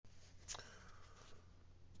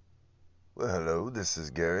Well, hello, this is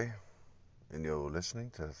Gary, and you're listening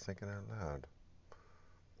to Thinking Out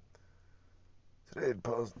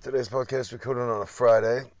Loud. Today's podcast recorded on a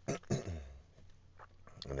Friday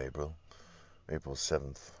in April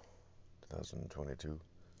 7th, 2022.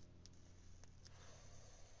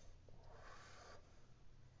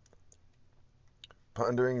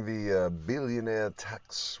 Pondering the billionaire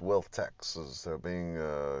wealth taxes that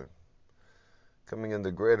are coming into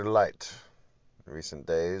greater light in recent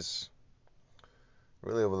days.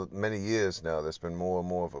 Really, over many years now, there's been more and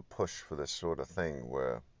more of a push for this sort of thing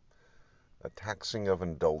where a taxing of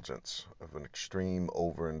indulgence, of an extreme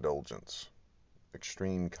overindulgence,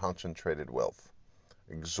 extreme concentrated wealth,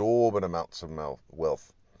 exorbitant amounts of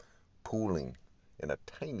wealth pooling in a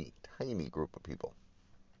tiny, tiny group of people,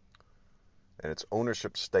 and its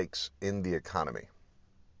ownership stakes in the economy.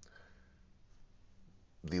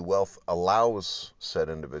 The wealth allows said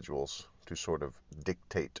individuals to sort of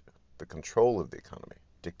dictate the control of the economy,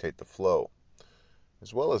 dictate the flow,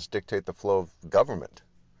 as well as dictate the flow of government.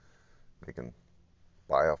 They can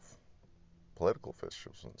buy off political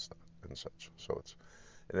officials and such. So it's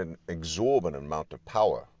an exorbitant amount of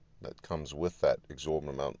power that comes with that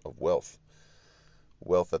exorbitant amount of wealth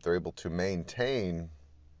that they're able to maintain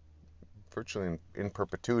virtually in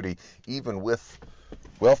perpetuity, even with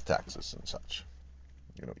wealth taxes and such.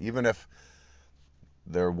 Even if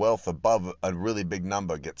their wealth above a really big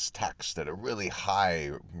number gets taxed at a really high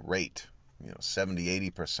rate,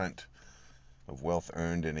 70-80% of wealth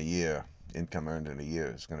earned in a year, income earned in a year,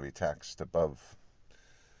 is going to be taxed above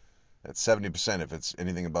at 70% if it's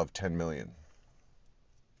anything above 10 million.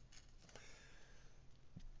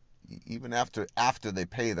 Even after they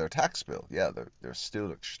pay their tax bill, they're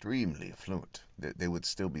still extremely affluent. They would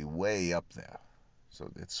still be way up there. So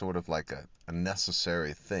it's sort of like a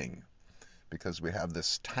necessary thing, because we have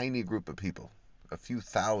this tiny group of people, a few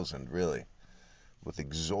thousand really, with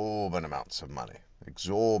exorbitant amounts of money,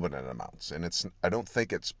 and I don't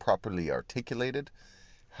think it's properly articulated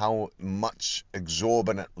how much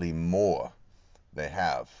exorbitantly more they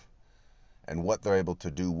have and what they're able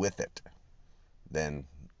to do with it than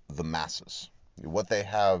the masses. What they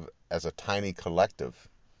have as a tiny collective,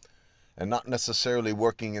 and not necessarily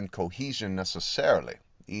working in cohesion necessarily.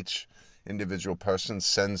 Each individual person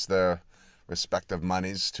sends their respective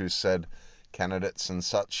monies to said candidates and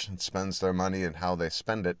such, and spends their money and how they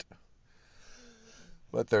spend it.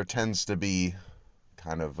 But there tends to be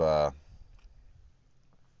kind of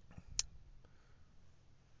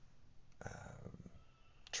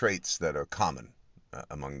traits that are common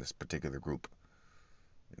among this particular group.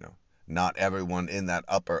 Not everyone in that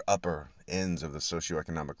upper ends of the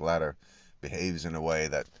socioeconomic ladder behaves in a way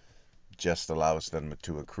that just allows them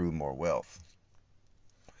to accrue more wealth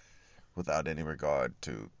without any regard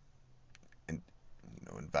to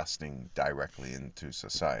investing directly into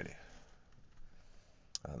society.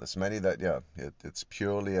 There's many that, it's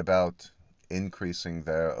purely about increasing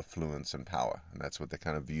their affluence and power, and that's what they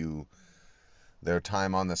kind of view their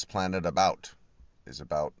time on this planet is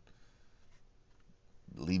about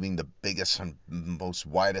leaving the biggest and most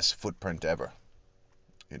widest footprint ever.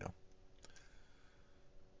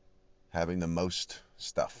 Having the most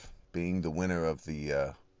stuff, being the winner of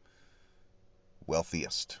the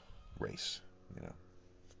wealthiest race,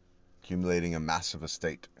 accumulating a massive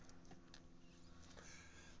estate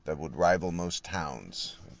that would rival most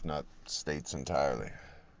towns, if not states entirely,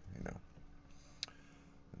 And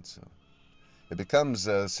so it becomes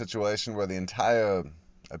a situation where the entire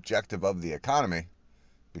objective of the economy,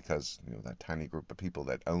 because that tiny group of people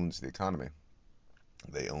that owns the economy,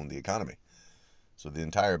 they own the economy. So the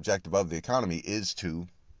entire objective of the economy is to,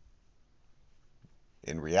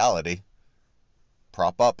 in reality,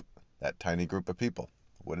 prop up that tiny group of people.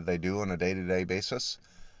 What do they do on a day-to-day basis?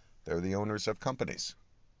 They're the owners of companies.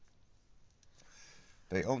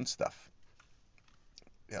 They own stuff.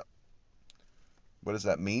 Yeah. What does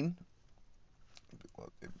that mean?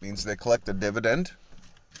 Well, it means they collect a dividend.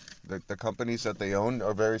 The companies that they own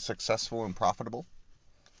are very successful and profitable,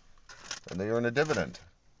 and they earn a dividend.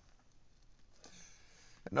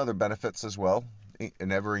 And other benefits as well,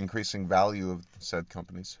 an ever-increasing value of said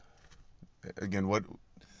companies. Again, what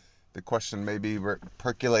the question may be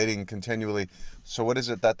percolating continually, so what is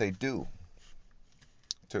it that they do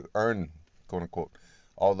to earn, quote-unquote,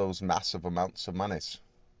 all those massive amounts of monies?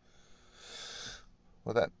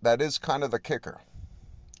 Well, that is kind of the kicker.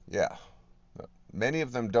 Yeah. Many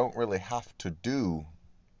of them don't really have to do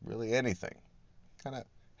really anything. Kind of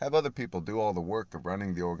have other people do all the work of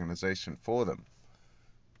running the organization for them.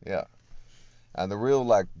 Yeah. And the real,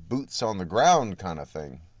 boots on the ground kind of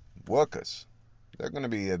thing, workers, they're going to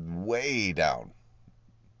be way down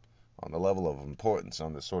on the level of importance,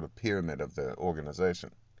 on the sort of pyramid of the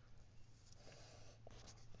organization.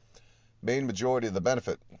 Main majority of the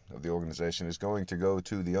benefit of the organization is going to go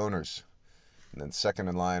to the owners. And then second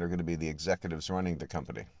in line are going to be the executives running the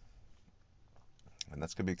company. And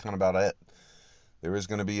that's going to be kind of about it. There is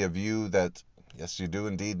going to be a view that, yes, you do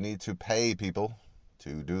indeed need to pay people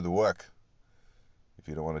to do the work if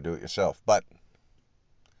you don't want to do it yourself. But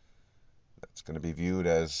that's going to be viewed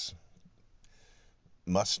as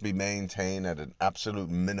must be maintained at an absolute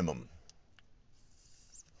minimum.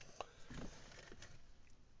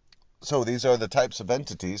 So these are the types of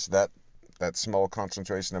entities that small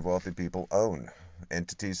concentration of wealthy people own.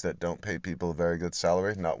 Entities that don't pay people a very good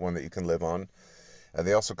salary, not one that you can live on. And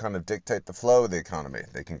they also kind of dictate the flow of the economy.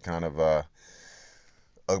 They can kind of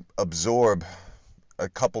absorb a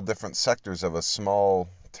couple different sectors of a small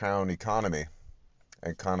town economy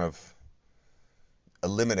and kind of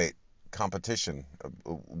eliminate competition.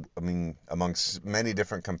 I mean, amongst many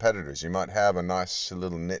different competitors. You might have a nice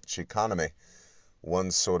little niche economy.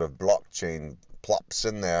 One sort of blockchain plops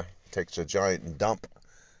in there, takes a giant dump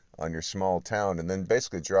on your small town, and then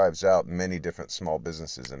basically drives out many different small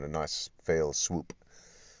businesses in a nice fail swoop.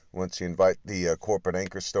 Once you invite the corporate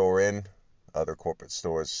anchor store in, other corporate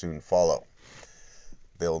stores soon follow.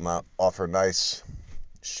 They'll not offer nice,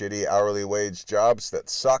 shitty hourly wage jobs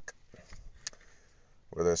that suck,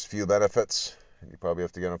 where there's few benefits, and you probably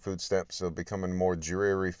have to get on food stamps. So it'll become a more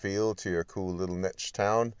dreary feel to your cool little niche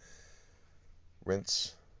town.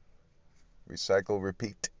 Rinse, recycle,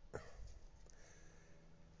 repeat.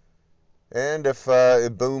 And if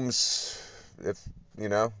it booms,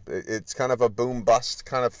 it's kind of a boom-bust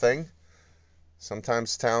kind of thing.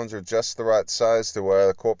 Sometimes towns are just the right size to where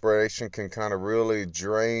the corporation can kind of really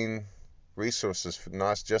drain resources for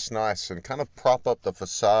nice, and kind of prop up the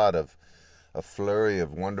facade of a flurry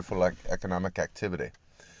of wonderful economic activity.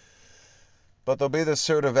 But there'll be this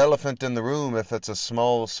sort of elephant in the room if it's a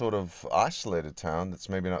small sort of isolated town that's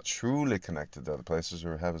maybe not truly connected to other places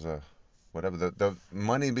or has a whatever. The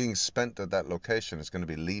money being spent at that location is going to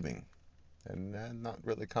be leaving and not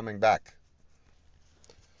really coming back.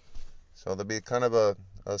 So there'll be kind of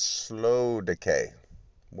a slow decay.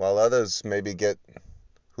 While others maybe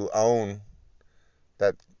who own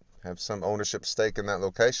that, have some ownership stake in that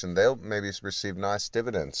location, they'll maybe receive nice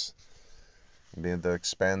dividends and be able to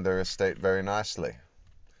expand their estate very nicely.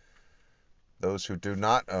 Those who do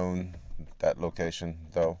not own that location,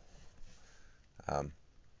 though,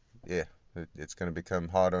 it's going to become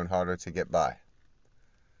harder and harder to get by.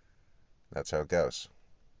 That's how it goes.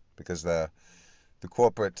 Because the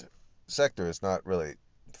corporate sector is not really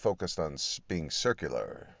focused on being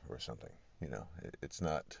circular or something. It's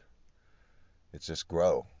not. It's just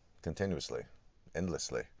grow continuously,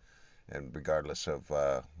 endlessly, and regardless of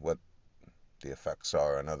what the effects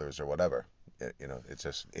are on others or whatever. It's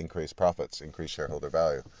just increased profits, increased shareholder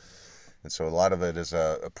value. And so a lot of it is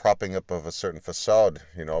a propping up of a certain facade.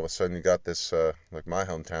 All of a sudden you got this, like my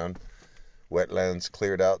hometown, wetlands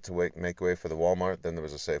cleared out to make way for the Walmart. Then there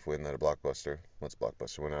was a Safeway and then a Blockbuster. Once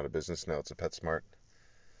Blockbuster went out of business, now it's a PetSmart.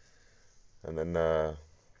 And then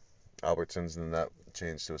Albertsons, and then that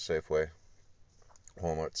changed to a Safeway.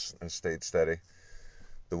 Walmart's stayed steady.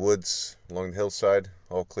 The woods along the hillside,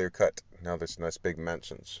 all clear cut. Now there's nice big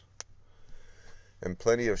mansions. And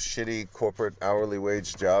plenty of shitty corporate hourly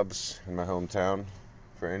wage jobs in my hometown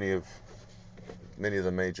for many of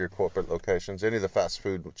the major corporate locations. Any of the fast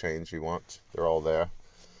food chains you want, they're all there.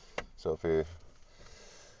 So if you're a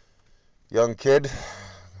young kid,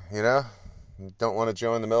 you don't want to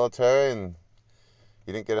join the military and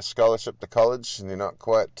you didn't get a scholarship to college and you're not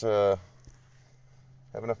quite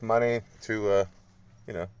have enough money to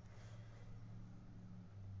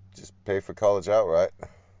just pay for college outright,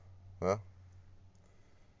 well,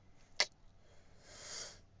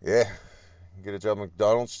 yeah, get a job at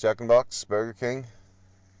McDonald's, Jack in the Box, Burger King,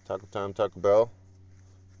 Taco Time, Taco Bell,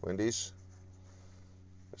 Wendy's.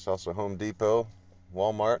 There's also Home Depot,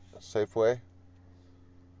 Walmart, Safeway.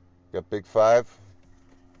 Got Big Five.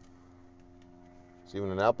 There's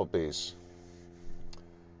even an Applebee's.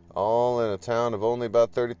 All in a town of only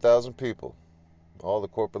about 30,000 people. All the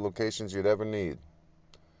corporate locations you'd ever need.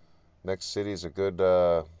 Next city is a good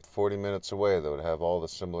 40 minutes away that would have all the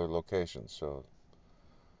similar locations. So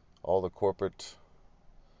all the corporate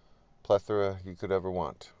plethora you could ever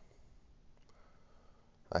want.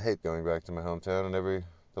 I hate going back to my hometown, and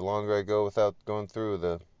the longer I go without going through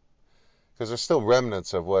because there's still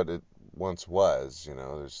remnants of what it once was.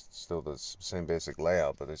 There's still the same basic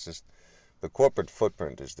layout, but it's just the corporate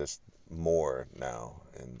footprint is just more now,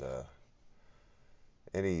 and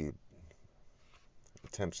any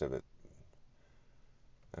attempts of it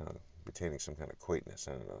retaining some kind of quaintness.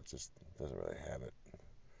 I don't know. It just doesn't really have it.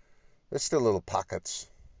 There's still little pockets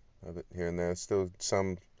of it here and there. Still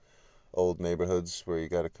some old neighborhoods where you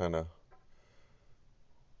got to kind of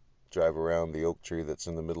drive around the oak tree that's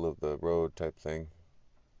in the middle of the road type thing.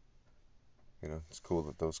 It's cool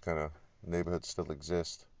that those kind of neighborhoods still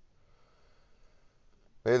exist.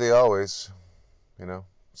 Maybe they always,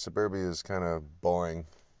 suburbia is kind of boring.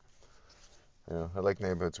 I like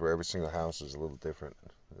neighborhoods where every single house is a little different,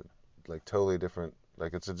 like totally different.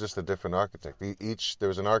 Like it's just a different architect. There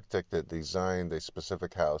was an architect that designed a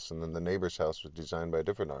specific house, and then the neighbor's house was designed by a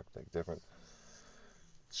different architect, different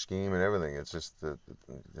scheme and everything. It's just that,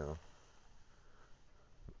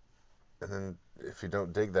 And then if you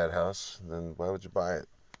don't dig that house, then why would you buy it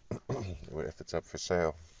if it's up for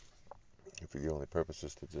sale? If your only purpose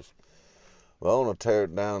is to just, well, I want to tear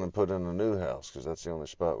it down and put in a new house because that's the only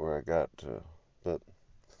spot where I got to. But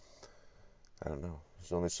I don't know.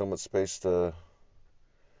 There's only so much space for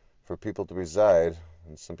people to reside,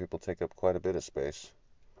 and some people take up quite a bit of space.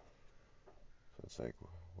 So it's like,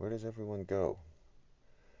 where does everyone go?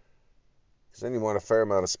 Because then you want a fair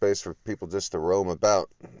amount of space for people just to roam about,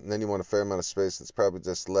 and then you want a fair amount of space that's probably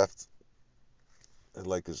just left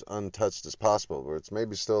like as untouched as possible, where it's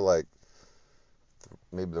maybe still like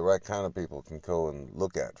maybe the right kind of people can go and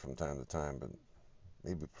look at from time to time, but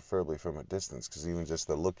maybe preferably from a distance, because even just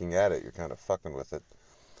the looking at it, you're kind of fucking with it.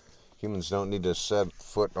 Humans don't need to set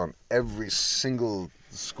foot on every single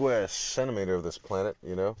square centimeter of this planet,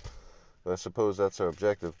 But I suppose that's our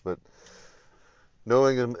objective. But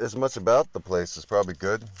knowing as much about the place is probably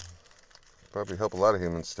good. Probably help a lot of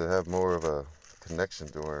humans to have more of a connection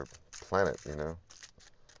to our planet,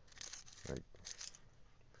 Like,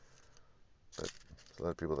 but there's a lot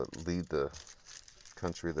of people that lead the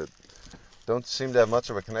country that don't seem to have much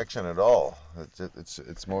of a connection at all.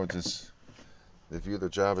 It's more just they view their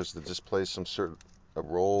job as to just play a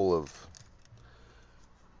role of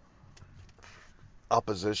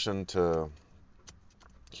opposition to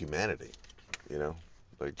humanity,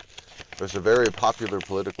 Like, there's a very popular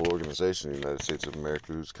political organization in the United States of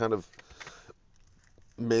America whose kind of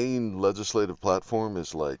main legislative platform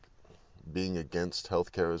is like being against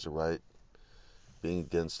healthcare as a right, being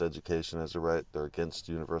against education as a right. They're against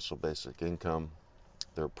universal basic income.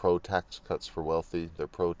 They're pro-tax cuts for wealthy. They're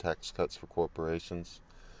pro-tax cuts for corporations.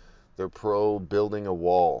 They're pro-building a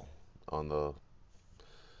wall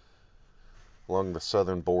along the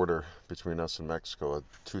southern border between us and Mexico, a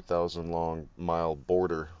 2,000-mile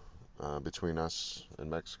border between us and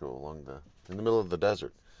Mexico in the middle of the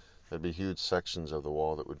desert. There'd be huge sections of the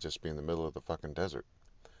wall that would just be in the middle of the fucking desert.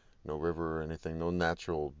 No river or anything, no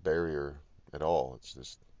natural barrier at all. It's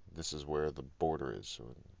just, this is where the border is.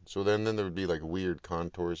 So then there would be like weird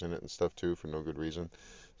contours in it and stuff too for no good reason,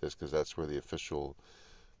 just because that's where the official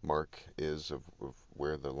mark is of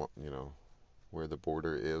where where the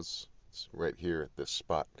border is. It's right here at this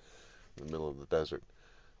spot in the middle of the desert.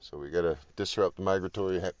 So we got to disrupt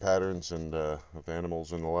migratory patterns and of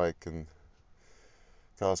animals and the like, and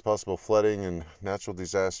cause possible flooding and natural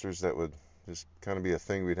disasters that would just kind of be a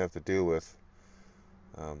thing we'd have to deal with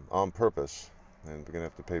on purpose. And we're going to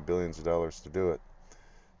have to pay billions of dollars to do it,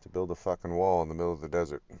 to build a fucking wall in the middle of the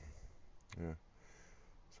desert. Yeah.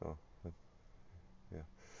 So, yeah.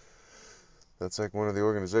 That's like one of the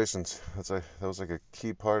organizations. That was like a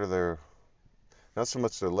key part of their, not so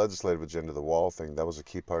much their legislative agenda, the wall thing. That was a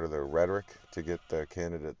key part of their rhetoric to get the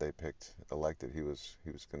candidate they picked elected. He was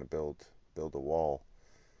going to build a wall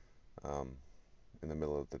in the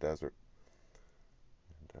middle of the desert.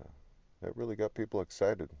 And that really got people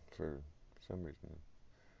excited for some reason.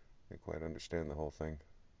 I didn't quite understand the whole thing.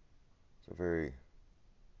 It's a very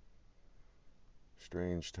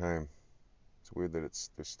strange time. It's weird that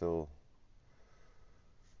there's still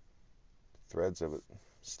threads of it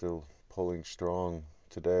still pulling strong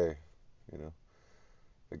today.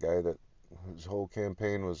 The guy whose whole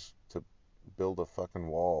campaign was to build a fucking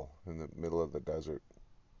wall in the middle of the desert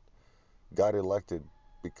got elected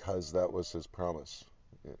because that was his promise.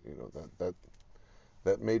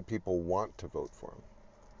 That made people want to vote for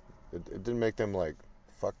him. It didn't make them like,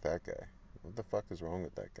 fuck that guy. What the fuck is wrong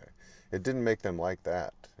with that guy? It didn't make them like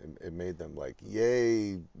that. It made them like,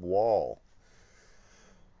 yay, wall.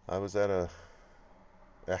 I was at a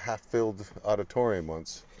half-filled auditorium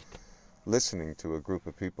once, listening to a group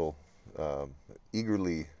of people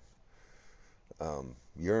eagerly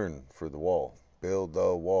yearn for the wall. Build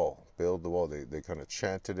the wall. Build the wall. They kind of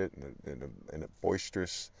chanted it in a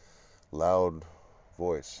boisterous, loud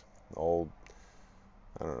voice. All,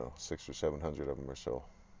 I don't know, 600 or 700 of them or so.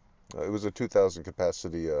 It was a 2,000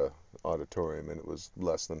 capacity auditorium, and it was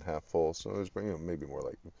less than half full, so it was bringing maybe more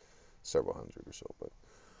like several hundred or so. But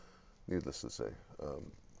needless to say,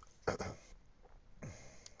 it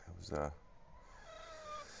was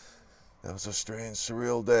that was a strange,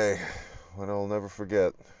 surreal day. One I'll never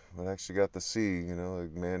forget. I actually got to see, a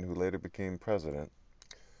man who later became president,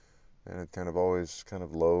 and it kind of always kind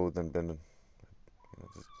of loathed and been,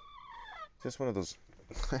 just one of those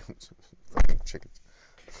fucking chickens.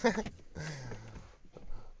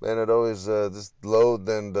 Man, it always just loathed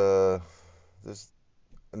and just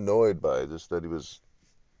annoyed by just that he was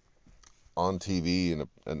on TV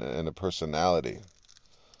and a personality,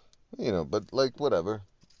 But like whatever.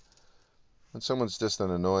 When someone's just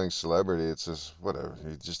an annoying celebrity, it's just whatever.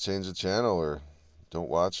 You just change the channel or don't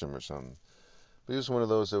watch him or something. But he was one of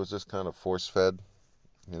those that was just kind of force-fed,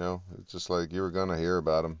 It's just like you were gonna hear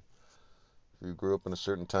about him. You grew up in a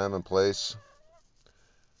certain time and place.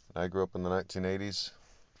 I grew up in the 1980s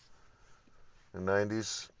and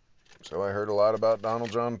 90s, so I heard a lot about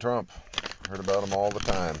Donald John Trump. Heard about him all the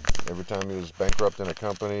time. Every time he was bankrupting a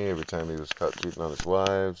company, every time he was caught cheating on his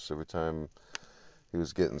wives, every time he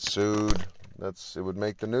was getting sued, it would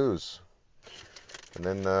make the news. And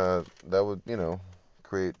then that would,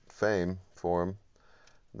 create fame for him.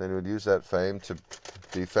 And then he would use that fame to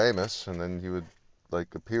be famous, and then he would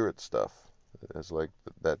like appear at stuff as like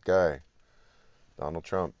that guy, Donald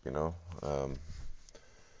Trump, the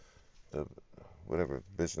whatever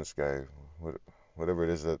business guy, whatever it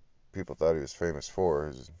is that people thought he was famous for,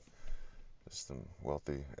 is just a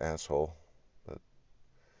wealthy asshole, but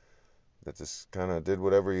that just kind of did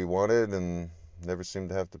whatever he wanted and never seemed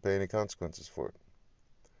to have to pay any consequences for it.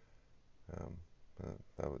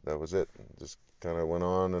 That was it. Just kind of went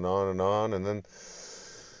on and on and on, and then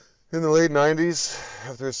in the late 90s,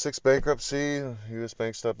 after his sixth bankruptcy, U.S.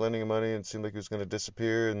 banks stopped lending him money and it seemed like he was going to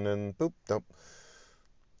disappear, and then boop, nope.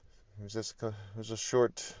 It was a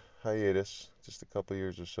short hiatus, just a couple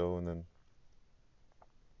years or so, and then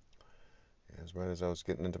right as I was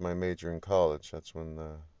getting into my major in college, that's when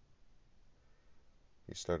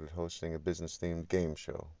he started hosting a business-themed game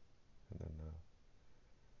show, and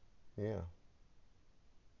then yeah.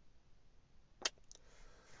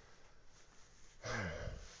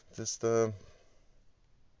 Just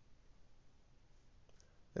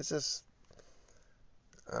it's just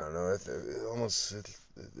I don't know.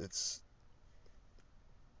 It's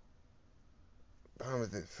I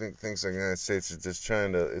think things like the United States are just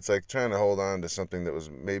it's like trying to hold on to something that was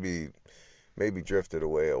maybe drifted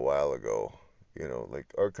away a while ago.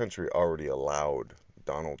 Like our country already allowed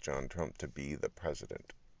Donald John Trump to be the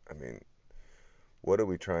president. I mean, who are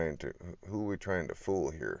we trying to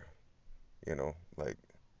fool here? Like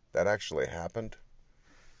that actually happened.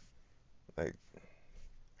 Like,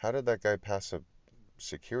 how did that guy pass a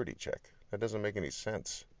security check? That doesn't make any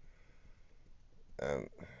sense. And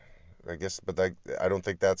I guess, but I don't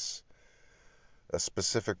think that's a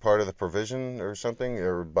specific part of the provision or something,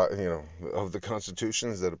 or of the Constitution,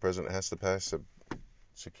 is that a president has to pass a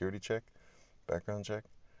security check, background check.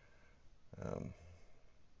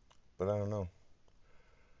 But I don't know.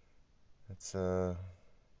 It's so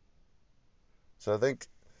I think,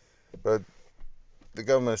 but the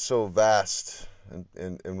government is so vast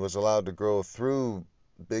and was allowed to grow through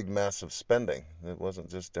big, massive spending. It wasn't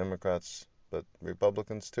just Democrats, but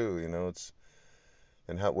Republicans too.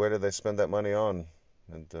 Where do they spend that money on?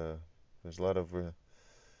 And there's a lot of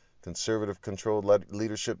conservative-controlled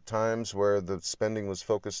leadership times where the spending was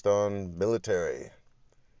focused on military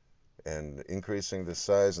and increasing the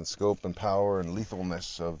size and scope and power and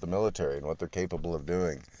lethalness of the military and what they're capable of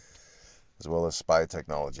doing, as well as spy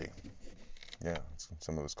technology. Yeah,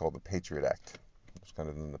 some of it's called the Patriot Act. It's kind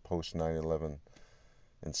of in the post 9/11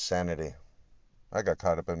 insanity. I got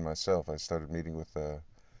caught up in myself. I started meeting with a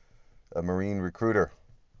Marine recruiter.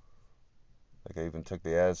 Like I even took the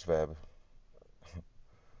ASVAB.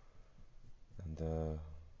 And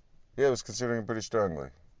yeah, I was considering it pretty strongly.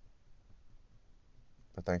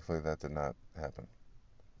 But thankfully that did not happen.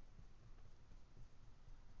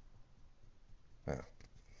 Yeah.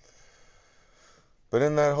 But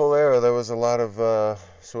in that whole era, there was a lot of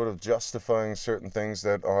sort of justifying certain things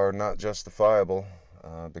that are not justifiable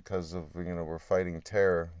because of, we're fighting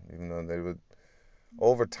terror, even though they would,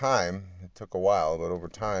 over time, it took a while, but over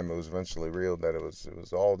time it was eventually real that it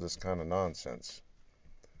was all just kind of nonsense.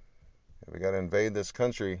 We got to invade this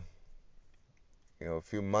country, a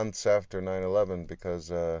few months after 9/11 because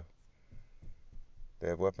they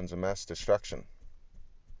have weapons of mass destruction.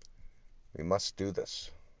 We must do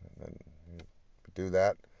this. And then do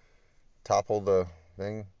that, topple the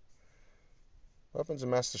thing. Weapons of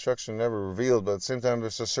mass destruction never revealed, but at the same time,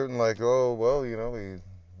 there's a certain we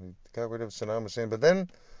got rid of Saddam Hussein. But then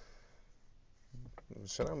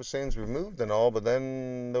Saddam Hussein's removed and all, but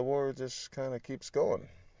then the war just kind of keeps going.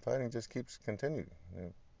 Fighting just keeps continuing.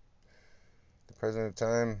 The president at the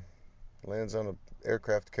time lands on an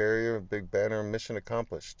aircraft carrier, a big banner, mission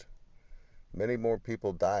accomplished. Many more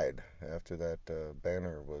people died after that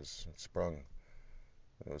banner was sprung.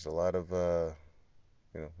 There was a lot of, it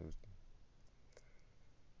was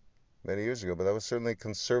many years ago, but that was certainly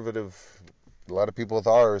conservative. A lot of people with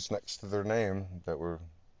R's next to their name that were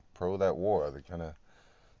pro that war,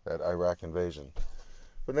 that Iraq invasion.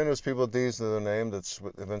 But then there was people with D's to their name that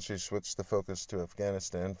eventually switched the focus to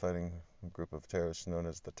Afghanistan, fighting a group of terrorists known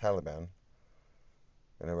as the Taliban.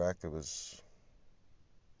 In Iraq, there was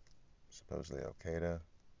supposedly Al Qaeda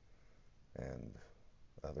and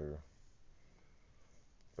other,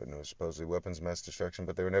 but no, supposedly weapons of mass destruction,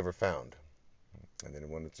 but they were never found. And then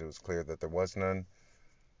when it was clear that there was none,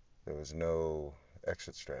 there was no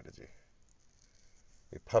exit strategy.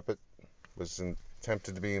 A puppet was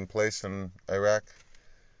attempted to be in place in Iraq,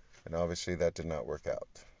 and obviously that did not work out.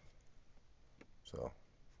 So,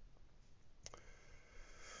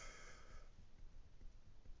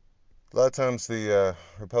 a lot of times the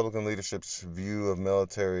Republican leadership's view of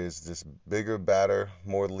military is just bigger, badder,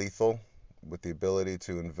 more lethal, with the ability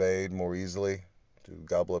to invade more easily, to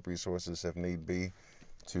gobble up resources if need be,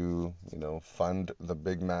 to, fund the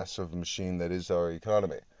big, massive machine that is our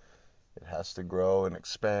economy. It has to grow and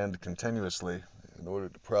expand continuously in order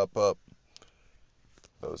to prop up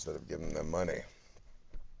those that have given them money.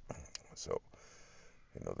 So,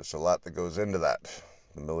 there's a lot that goes into that.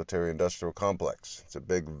 The military-industrial complex. It's a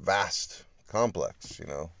big, vast complex,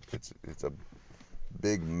 It's a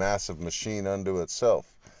big, massive machine unto itself.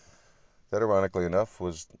 That, ironically enough,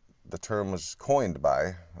 the term was coined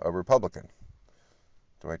by a Republican,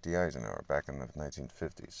 Dwight D. Eisenhower, back in the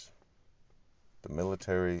 1950s. The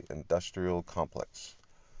military-industrial complex.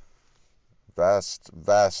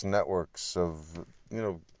 Vast networks of,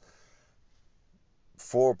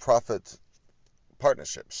 for-profit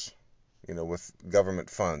partnerships, with government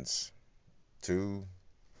funds to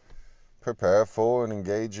prepare for and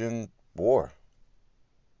engage in war.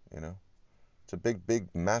 It's a big,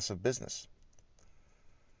 massive business.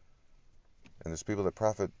 And there's people that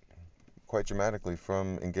profit quite dramatically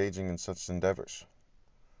from engaging in such endeavors.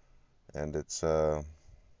 And it's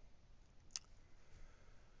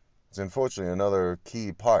unfortunately another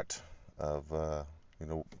key part of,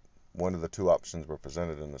 one of the two options were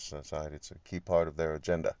presented in this society. It's a key part of their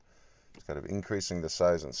agenda. It's kind of increasing the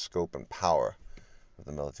size and scope and power of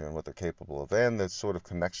the military and what they're capable of, and the sort of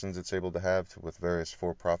connections it's able to have with various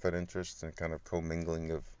for-profit interests and kind of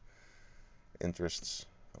commingling of interests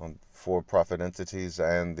on for-profit entities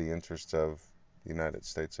and the interests of the United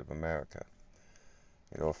States of America.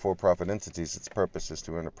 For-profit entities, its purpose is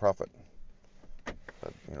to earn a profit.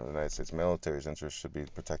 But, the United States military's interest should be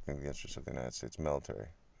protecting the interests of the United States military.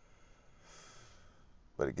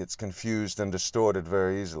 But it gets confused and distorted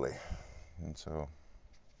very easily. And so,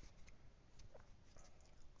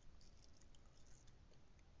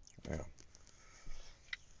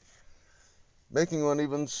 making one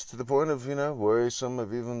even to the point of, worrisome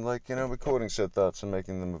of even recording said thoughts and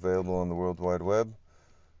making them available on the World Wide Web.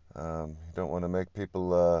 You don't want to make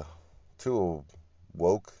people too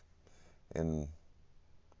woke in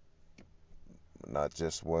not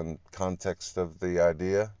just one context of the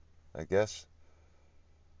idea, I guess.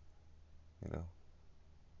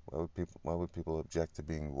 Why would people object to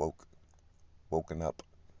being woken up,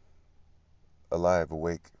 alive,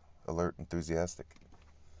 awake, alert, enthusiastic?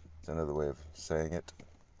 It's another way of saying it.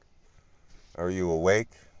 Are you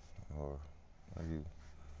awake, or are you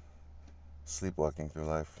sleepwalking through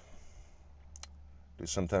life? I do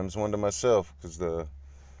sometimes wonder myself, because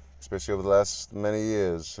especially over the last many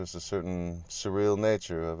years, there's a certain surreal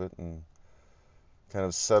nature of it, and kind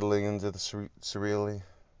of settling into the surrealness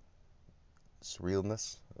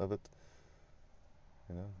of it.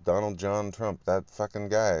 Donald John Trump, that fucking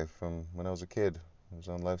guy from when I was a kid, who was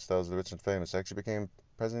on Lifestyles of the Rich and Famous, actually became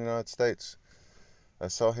President of the United States. I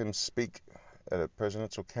saw him speak at a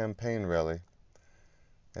presidential campaign rally,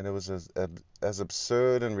 and it was as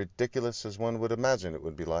absurd and ridiculous as one would imagine it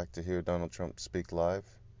would be like to hear Donald Trump speak live.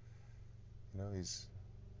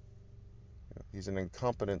 He's an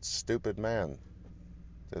incompetent, stupid man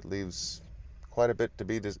that leaves quite a bit to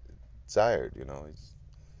be desired.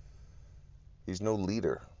 He's no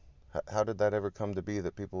leader. How did that ever come to be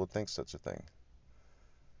that people would think such a thing?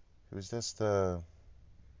 It was just, and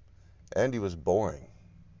he was boring.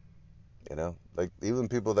 Like even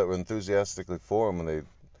people that were enthusiastically for him when they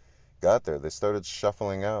got there, they started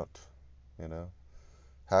shuffling out,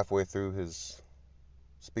 halfway through his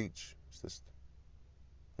speech. It's just,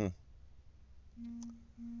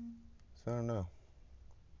 So I don't know.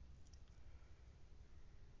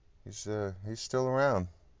 He's still around,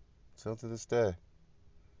 still to this day,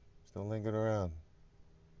 still lingering around.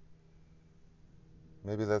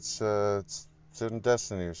 Maybe that's it's certain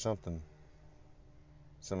destiny or something.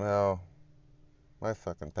 Somehow my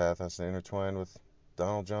fucking path has to intertwine with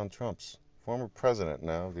Donald John Trump's, former president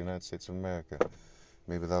now of the United States of America.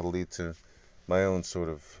 Maybe that'll lead to my own sort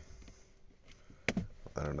of,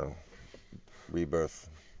 I don't know, rebirth.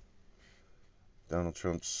 Donald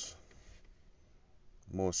Trump's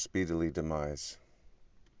more speedily demise.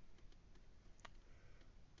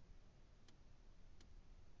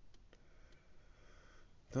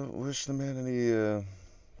 Don't wish the man any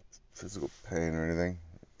physical pain or anything,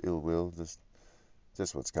 ill will,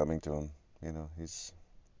 just what's coming to him. You know, he's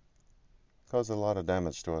caused a lot of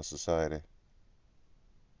damage to our society.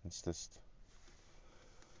 It's just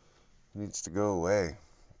needs to go away.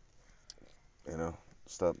 You know,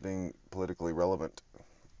 stop being politically relevant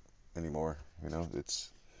anymore. You know,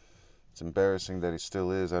 it's embarrassing that he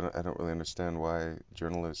still is. I don't really understand why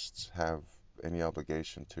journalists have any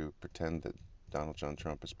obligation to pretend that Donald John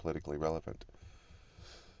Trump is politically relevant.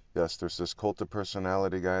 Yes, there's this cult of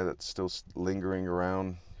personality guy that's still lingering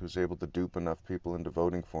around. He was able to dupe enough people into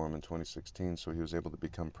voting for him in 2016, so he was able to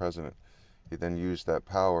become president. He then used that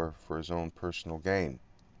power for his own personal gain,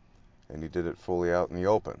 and he did it fully out in the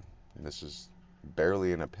open. And this is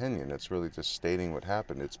barely an opinion. It's really just stating what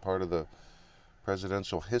happened. It's part of the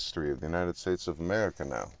presidential history of the United States of America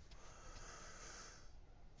now.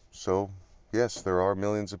 So, yes, there are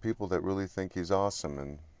millions of people that really think he's awesome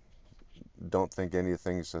and don't think any of the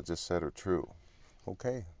things I just said are true.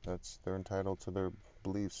 Okay, they're entitled to their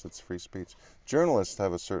beliefs. It's free speech. Journalists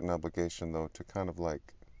have a certain obligation, though, to kind of like,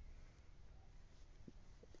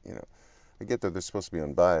 you know, I get that they're supposed to be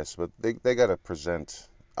unbiased, but they got to present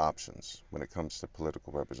options when it comes to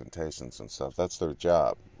political representations and stuff. That's their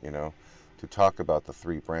job, you know, to talk about the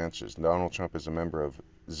three branches. Donald Trump is a member of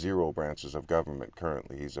 0 branches of government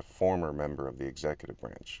currently. He's a former member of the executive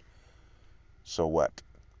branch. So what?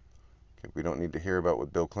 Okay, we don't need to hear about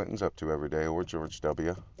what Bill Clinton's up to every day or George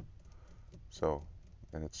W. So,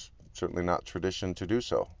 and it's certainly not tradition to do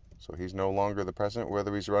so. So he's no longer the president,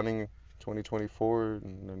 whether he's running 2024 or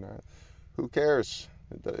not. Who cares?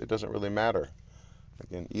 It doesn't really matter.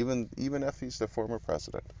 Again, even if he's the former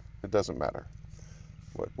president, it doesn't matter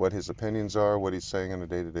what his opinions are, what he's saying on a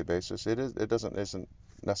day-to-day basis. Isn't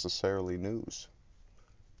necessarily news.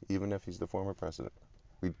 Even if he's the former president,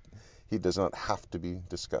 he does not have to be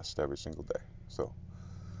discussed every single day. So,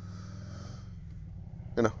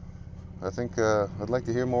 you know, I think I'd like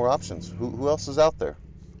to hear more options. Who else is out there?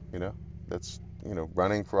 You know, that's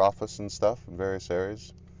running for office and stuff in various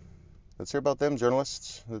areas. Let's hear about them,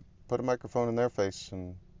 journalists. Put a microphone in their face,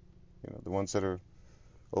 and the ones that are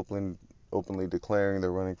openly declaring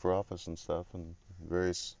they're running for office and stuff in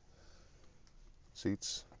various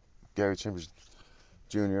seats. Gary Chambers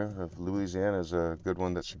Jr. of Louisiana is a good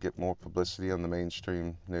one that should get more publicity on the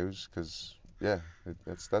mainstream news, because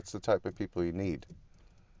that's the type of people you need.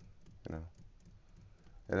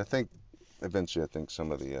 And I think eventually,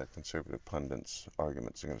 some of the conservative pundits'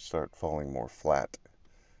 arguments are going to start falling more flat,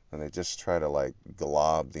 and they just try to like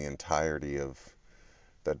glob the entirety of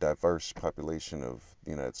the diverse population of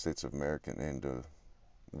the United States of America into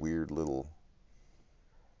weird little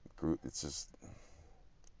group. It's just,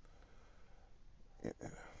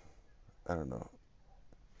 I don't know.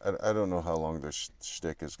 I don't know how long this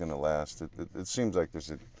shtick is going to last. It seems like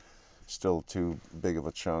there's still too big of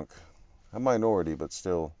a chunk, a minority, but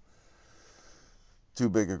still too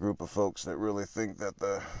big a group of folks that really think that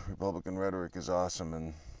the Republican rhetoric is awesome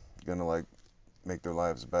and going to like make their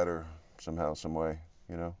lives better somehow, some way.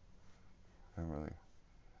 I don't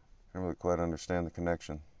really quite understand the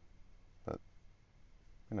connection, but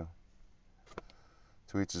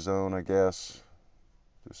to each his own, I guess,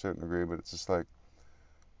 to a certain degree. But it's just like,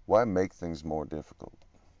 why make things more difficult?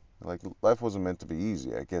 Like, life wasn't meant to be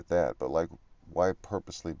easy, I get that, but like, why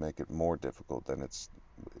purposely make it more difficult than it's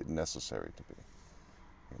necessary to be?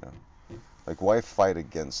 Like, why fight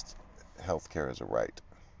against healthcare as a right?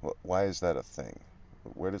 Why is that a thing?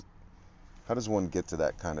 How does one get to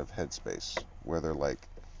that kind of headspace where they're like,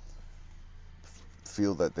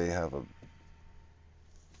 feel that they have a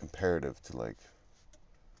imperative to, like,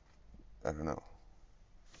 I don't know,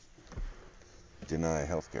 deny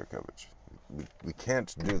healthcare coverage? We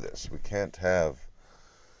can't do this. We can't have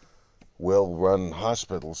well-run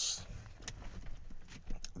hospitals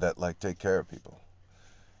that like take care of people,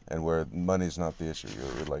 and where money's not the issue.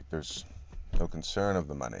 Like, there's no concern of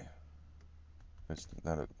the money. It's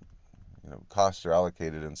not costs are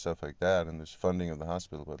allocated and stuff like that, and there's funding of the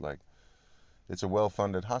hospital, but like it's a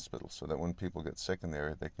well-funded hospital so that when people get sick in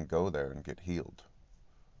there, they can go there and get healed.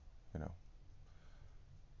 You know,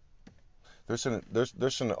 there's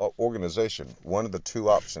an organization, one of the two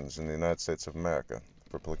options in the United States of America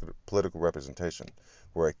for political representation,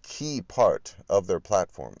 where a key part of their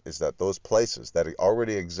platform is that those places that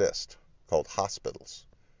already exist, called hospitals,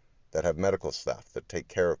 that have medical staff that take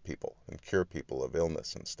care of people and cure people of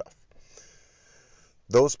illness and stuff,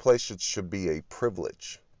 those places should be a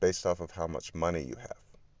privilege based off of how much money you have.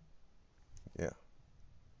 Yeah.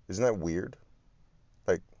 Isn't that weird?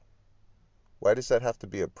 Like, why does that have to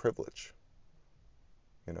be a privilege?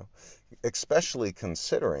 You know, especially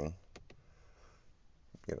considering,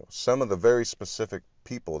 some of the very specific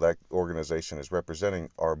people that organization is representing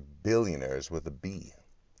are billionaires with a B.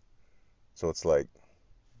 So it's like,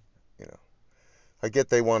 you know, I get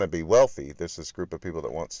they want to be wealthy. There's this group of people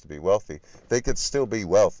that wants to be wealthy. They could still be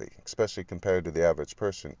wealthy, especially compared to the average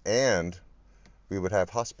person. And we would have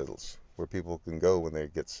hospitals where people can go when they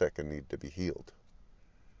get sick and need to be healed.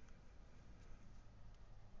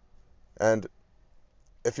 And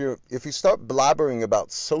if you start blabbering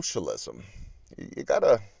about socialism, you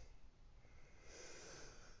gotta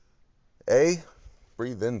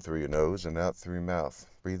breathe in through your nose and out through your mouth.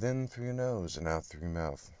 Breathe in through your nose and out through your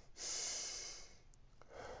mouth.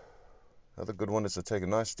 Another good one is to take a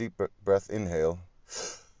nice deep breath, inhale,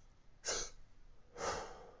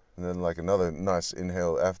 and then like another nice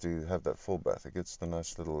inhale after you have that full breath. It gets the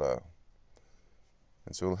nice little,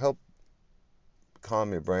 and so it'll help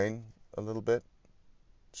calm your brain a little bit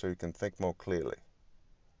so you can think more clearly.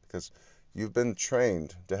 Because you've been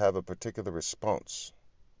trained to have a particular response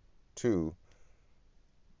to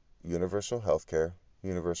universal health care,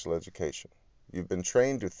 universal education. You've been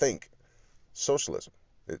trained to think socialism.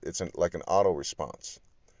 It's like an auto response.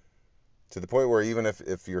 To the point where even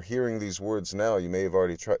if you're hearing these words now, you may have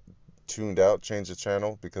already tuned out, changed the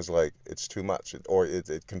channel, because like it's too much, or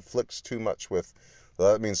it conflicts too much with,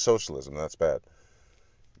 well, that means socialism, that's bad.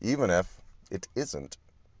 Even if it isn't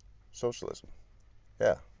socialism.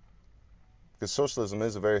 Yeah. Because socialism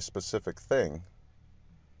is a very specific thing.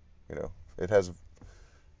 It has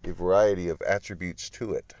a variety of attributes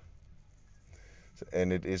to it.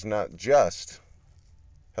 And it is not just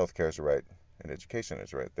healthcare is right and education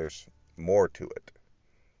is right. There's more to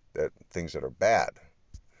it, things that are bad.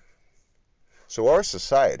 So our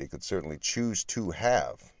society could certainly choose to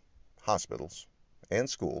have hospitals and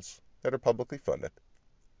schools that are publicly funded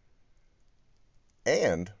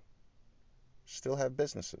and still have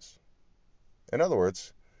businesses. In other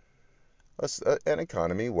words, an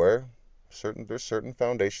economy where there's certain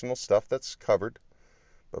foundational stuff that's covered,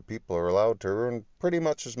 but people are allowed to earn pretty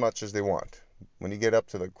much as they want. When you get up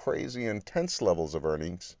to the crazy intense levels of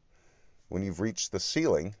earnings, when you've reached the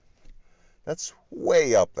ceiling, that's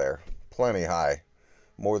way up there, plenty high,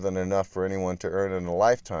 more than enough for anyone to earn in a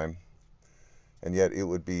lifetime, and yet it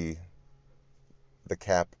would be the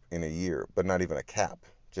cap in a year, but not even a cap,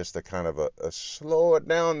 just a kind of a slow it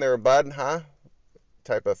down there, bud, huh?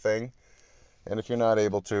 Type of thing. And if you're not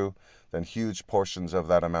able to, then huge portions of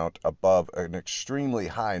that amount above an extremely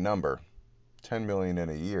high number, 10 million in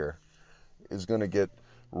a year, is going to get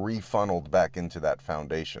refunneled back into that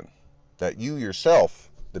foundation that you yourself,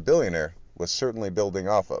 the billionaire, was certainly building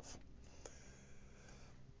off of.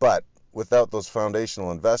 But without those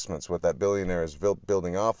foundational investments, what that billionaire is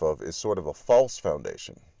building off of is sort of a false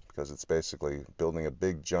foundation, because it's basically building a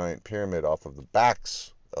big giant pyramid off of the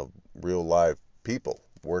backs of real live people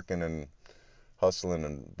working and hustling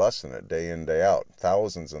and busting it day in, day out.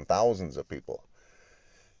 Thousands and thousands of people.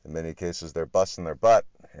 In many cases, they're busting their butt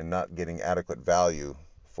and not getting adequate value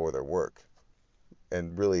for their work.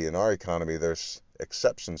 And really, in our economy, there's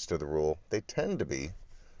exceptions to the rule. They tend to be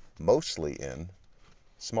mostly in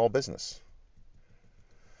small business.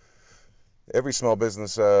 Every small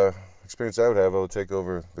business experience I would have, I would take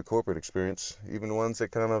over the corporate experience, even ones that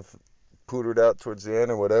kind of pootered out towards the end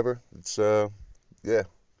or whatever. It's, yeah.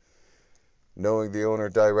 Knowing the owner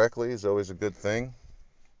directly is always a good thing.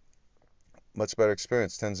 Much better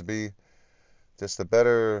experience. Tends to be just a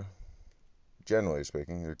better, generally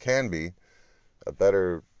speaking, there can be a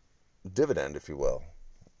better dividend, if you will,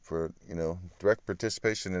 for, direct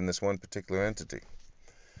participation in this one particular entity.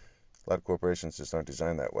 A lot of corporations just aren't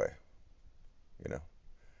designed that way,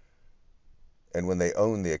 And when they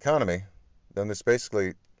own the economy, then it's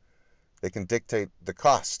basically, they can dictate the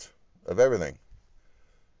cost of everything.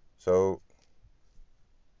 So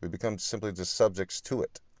we become simply just subjects to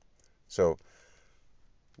it. So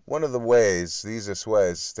one of the ways, the easiest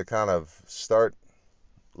ways to kind of start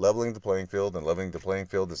leveling the playing field, and leveling the playing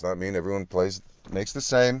field does not mean everyone makes the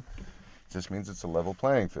same. It just means it's a level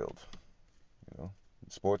playing field. You know, in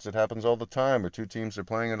sports it happens all the time where two teams are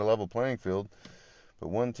playing at a level playing field, but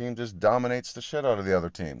one team just dominates the shit out of the other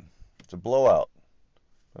team. It's a blowout.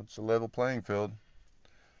 That's a level playing field.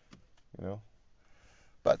 You know,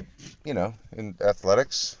 but in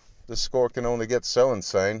athletics, the score can only get so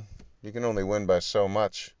insane. You can only win by so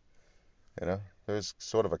much. There's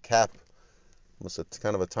sort of a cap. Almost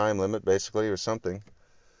kind of a time limit, basically, or something.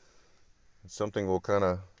 Something will kind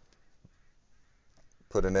of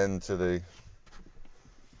put an end to the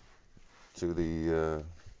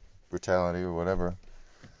brutality or whatever.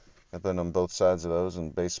 I've been on both sides of those in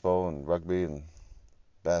baseball and rugby and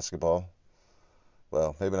basketball.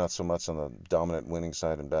 Well, maybe not so much on the dominant winning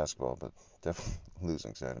side in basketball, but definitely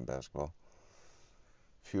losing side in basketball.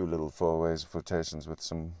 A few little four-ways flirtations with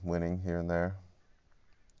some winning here and there.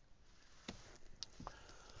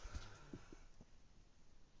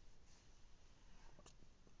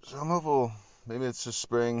 So I'm hopeful. Maybe it's just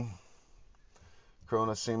spring.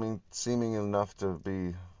 Corona seeming enough to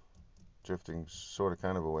be drifting sort of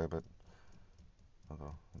kind of away, but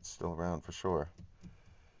although it's still around for sure.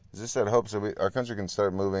 It's just that hopes that our country can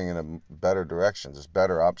start moving in a better direction, just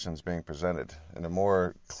better options being presented, and a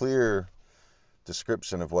more clear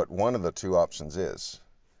description of what one of the two options is.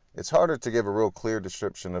 It's harder to give a real clear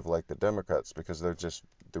description of like the Democrats because the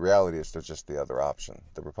reality is they're just the other option.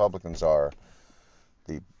 The Republicans are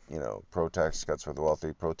the pro-tax cuts for the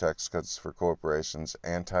wealthy, pro-tax cuts for corporations,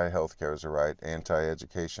 anti-health care is a right,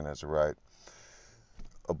 anti-education is a right,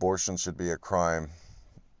 abortion should be a crime,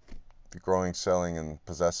 the growing, selling, and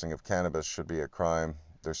possessing of cannabis should be a crime,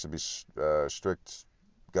 there should be strict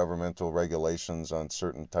governmental regulations on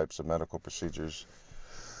certain types of medical procedures,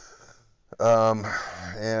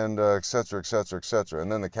 and et cetera, et cetera, et cetera.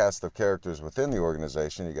 And then the cast of characters within the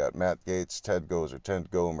organization, you got Matt Gaetz, Ted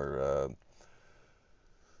Gomer,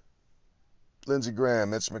 Lindsey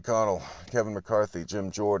Graham, Mitch McConnell, Kevin McCarthy,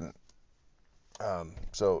 Jim Jordan.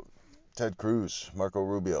 So Ted Cruz, Marco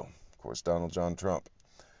Rubio, of course, Donald John Trump.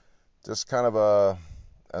 Just kind of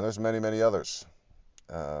and there's many, many others.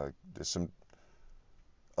 There's some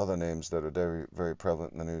other names that are very, very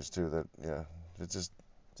prevalent in the news too. That they're just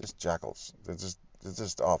jackals. They're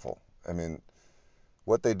just awful. I mean,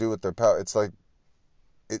 what they do with their power. It's like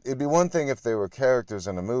it'd be one thing if they were characters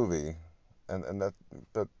in a movie, and that,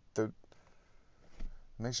 but they're.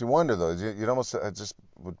 Makes you wonder though. You'd almost, I just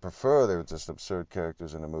would prefer they were just absurd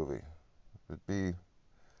characters in a movie. It'd be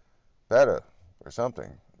better or something.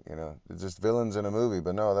 They're just villains in a movie.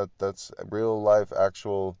 But no, that's real life,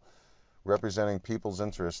 actual representing people's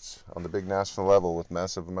interests on the big national level with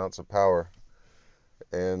massive amounts of power.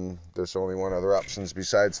 And there's only one other options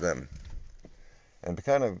besides them. And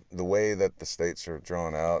the way that the states are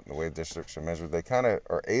drawn out and the way districts are measured, they kind of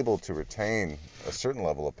are able to retain a certain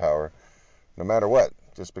level of power no matter what.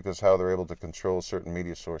 Just because how they're able to control certain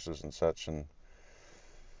media sources and such,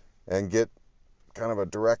 and get kind of a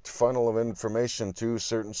direct funnel of information to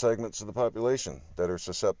certain segments of the population that are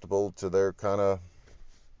susceptible to their kind of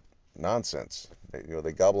nonsense.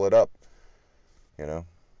 They gobble it up. I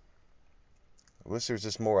wish there was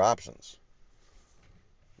just more options.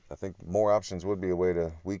 I think more options would be a way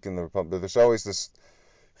to weaken the Republic. There's always this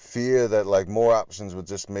fear that like more options would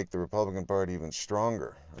just make the Republican Party even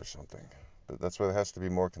stronger or something. But that's why there has to be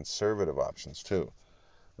more conservative options too.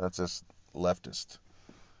 Not just leftist.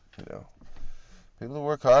 People who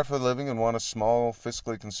work hard for a living and want a small,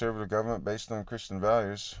 fiscally conservative government based on Christian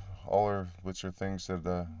values, which are things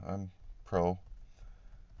that I'm pro.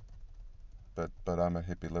 But I'm a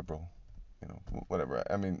hippie liberal. Whatever.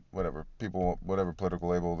 I mean, whatever. People, whatever political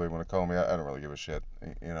label they want to call me, I don't really give a shit.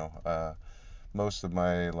 Most of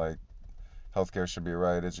my healthcare should be a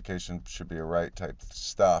right, education should be a right type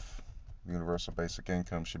stuff. Universal basic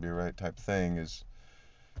income should be a right type thing is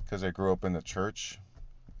because I grew up in the church,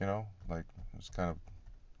 it's kind of,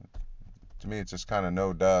 to me, it's just kind of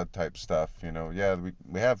no duh type stuff, yeah,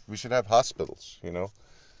 we should have hospitals, yeah,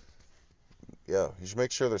 you should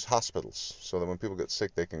make sure there's hospitals so that when people get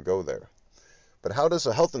sick, they can go there. But how does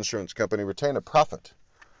a health insurance company retain a profit?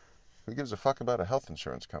 Who gives a fuck about a health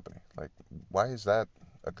insurance company? Why is that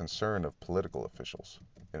a concern of political officials?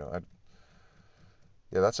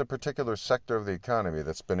 Yeah, that's a particular sector of the economy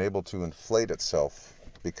that's been able to inflate itself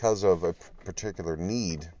because of a particular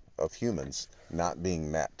need of humans not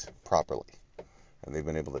being met properly. And they've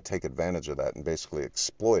been able to take advantage of that and basically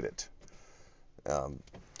exploit it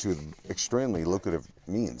to extremely lucrative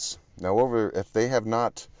means. Now, if they have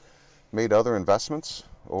not made other investments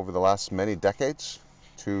over the last many decades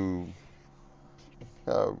to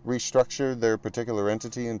restructure their particular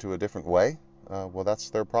entity into a different way, well, that's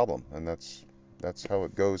their problem, and that's how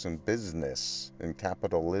it goes in business, in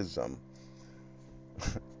capitalism.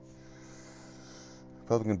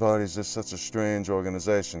 Republican Party is just such a strange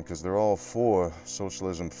organization because they're all for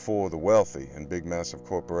socialism for the wealthy and big massive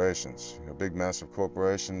corporations. You know, big massive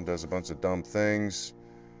corporation does a bunch of dumb things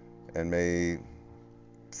and may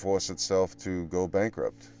force itself to go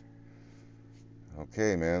bankrupt.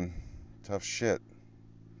 Okay, man, tough shit.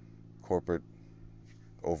 Corporate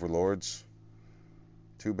overlords.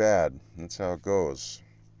 Too bad. That's how it goes.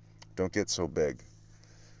 Don't get so big.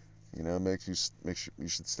 You know, make sure you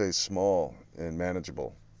should stay small and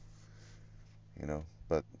manageable. You know,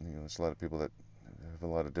 but you know, there's a lot of people that have a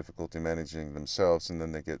lot of difficulty managing themselves, and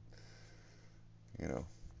then they get, you know,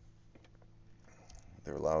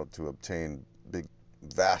 they're allowed to obtain big,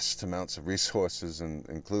 vast amounts of resources, and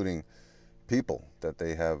including people that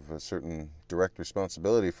they have a certain direct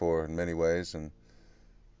responsibility for in many ways, and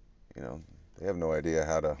you know, they have no idea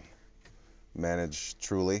how to manage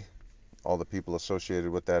truly all the people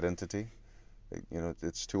associated with that entity. You know,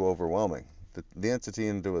 it's too overwhelming. The entity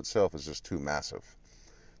into itself is just too massive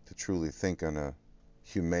to truly think on a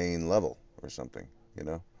humane level or something, you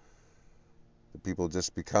know. The people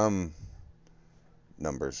just become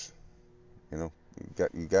numbers, you know.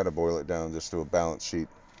 You got to boil it down just to a balance sheet.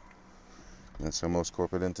 And that's how most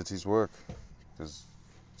corporate entities work, because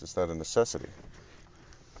just out of necessity.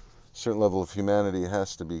 A certain level of humanity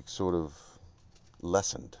has to be sort of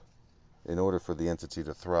lessened in order for the entity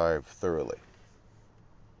to thrive thoroughly.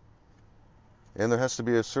 And there has to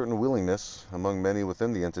be a certain willingness among many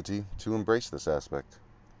within the entity to embrace this aspect.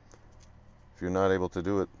 If you're not able to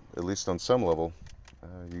do it, at least on some level,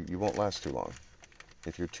 you won't last too long.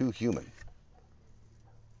 If you're too human,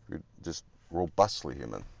 if you're just robustly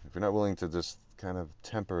human, if you're not willing to just kind of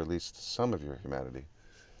temper at least some of your humanity,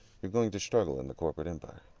 you're going to struggle in the corporate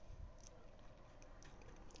empire.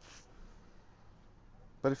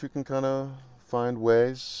 But if you can kind of find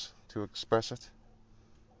ways to express it,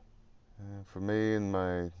 for me, in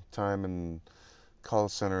my time in call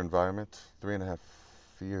center environment, 3.5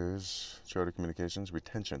 years, Charter Communications,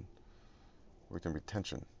 retention. Worked in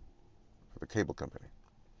retention for the cable company.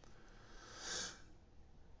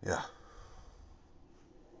 Yeah.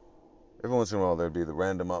 Every once in a while, there'd be the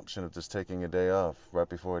random option of just taking a day off right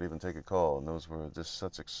before I'd even take a call, and those were just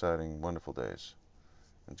such exciting, wonderful days.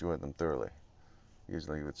 Enjoyed them thoroughly.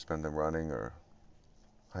 Usually, you would spend them running or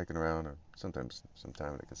hiking around, or sometimes some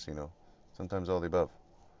time at a casino. Sometimes all the above.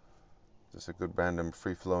 Just a good random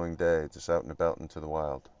free-flowing day, just out and about into the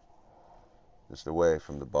wild. Just away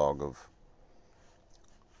from the bog of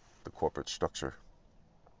the corporate structure.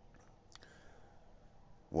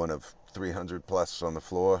 One of 300 plus on the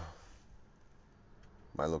floor.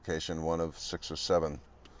 My location, one of 6 or 7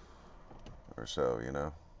 or so, you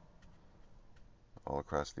know, all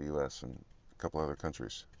across the U.S. and a couple other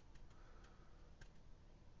countries.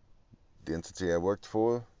 The entity I worked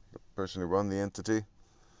for, the person who run the entity,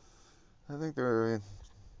 I think the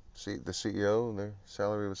CEO, their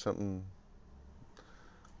salary was something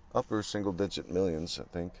upper single-digit millions, I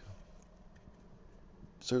think.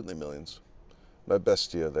 Certainly millions. My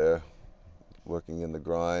best year there, working in the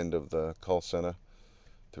grind of the call center,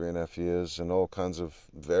 3.5 years, and all kinds of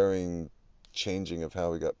varying changing of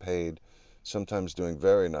how we got paid, sometimes doing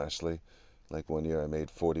very nicely. Like one year I made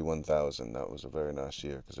 41,000. That was a very nice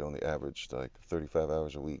year because I only averaged like 35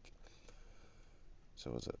 hours a week.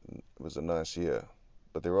 So it was a nice year.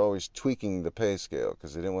 But they were always tweaking the pay scale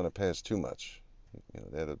because they didn't want to pay us too much. You know,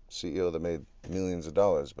 they had a CEO that made millions of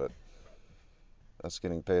dollars, but us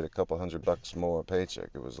getting paid a couple $100 more a paycheck,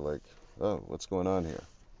 it was like, oh, what's going on here?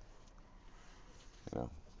 You know,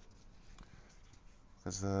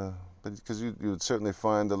 because you would certainly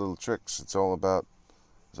find the little tricks. It's all about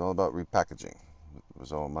repackaging. It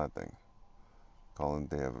was all my thing. Calling,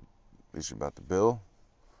 they have an issue about the bill.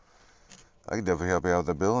 I can definitely help you out with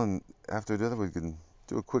the bill, and after that, we can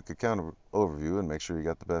do a quick account overview and make sure you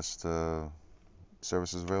got the best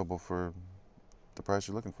services available for the price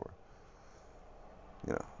you're looking for.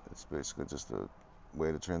 You know, it's basically just a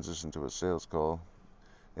way to transition to a sales call.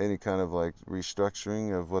 Any kind of like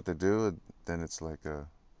restructuring of what they do, then it's like a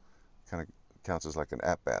kind of counts as like an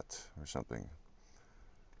at-bat or something.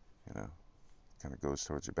 You know, kind of goes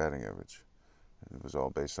towards your batting average. And it was all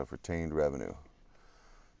based off retained revenue.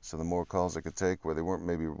 So the more calls I could take where they weren't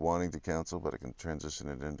maybe wanting to cancel, but I can transition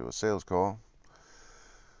it into a sales call,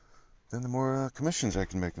 then the more commissions I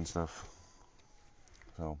can make and stuff.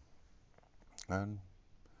 So,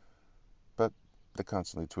 but they're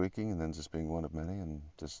constantly tweaking, and then just being one of many, and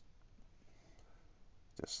just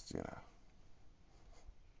you know,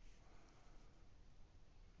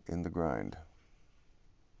 in the grind,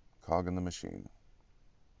 cog in the machine.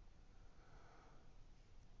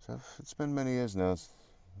 So it's been many years now.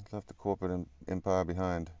 I've left the corporate empire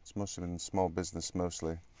behind. It's mostly been small business,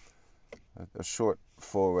 mostly. A short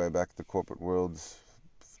foray back to the corporate world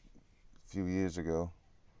a few years ago,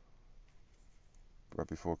 right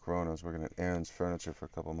before Corona. I was working at Aaron's Furniture for a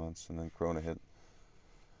couple months, and then Corona hit.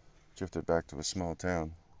 Drifted back to a small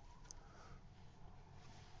town.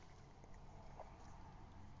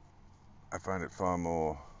 I find it far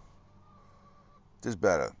more just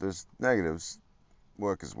better. There's negatives.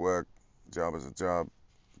 Work is work. Job is a job.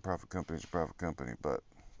 Profit company is a profit company, but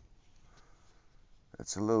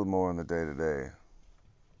it's a little more on the day-to-day.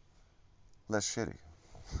 Less shitty.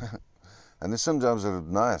 And there's some jobs that are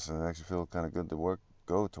nice and I actually feel kind of good to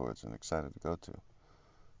go towards and excited to go to.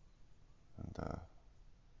 And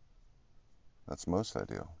that's most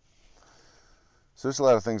ideal. So there's a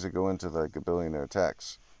lot of things that go into like a billionaire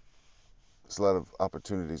tax. There's a lot of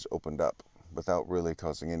opportunities opened up without really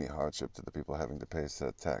causing any hardship to the people having to pay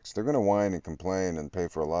that tax. They're going to whine and complain and pay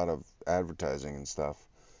for a lot of advertising and stuff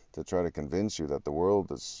to try to convince you that the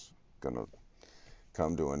world is going to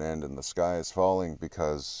come to an end and the sky is falling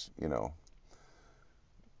because, you know,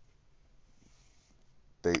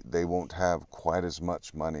 they won't have quite as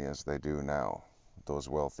much money as they do now, those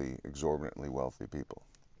wealthy, exorbitantly wealthy people.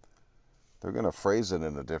 They're going to phrase it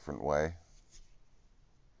in a different way.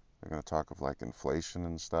 They're going to talk of like inflation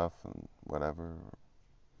and stuff and whatever.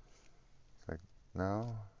 It's like,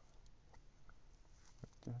 no.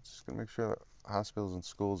 Just going to make sure that hospitals and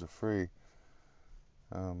schools are free.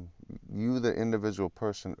 You, the individual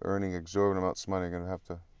person earning exorbitant amounts of money, are going to have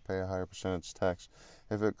to pay a higher percentage tax.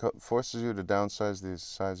 If it forces you to downsize the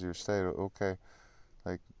size of your state, okay.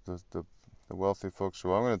 Like the wealthy folks,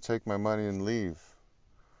 well, I'm going to take my money and leave.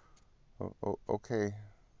 Okay.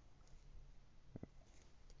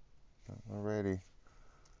 Alrighty.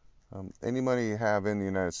 Any money you have in the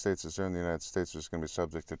United States is earned in the United States is going to be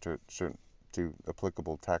subject to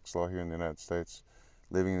applicable tax law here in the United States.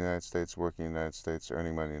 Living in the United States, working in the United States,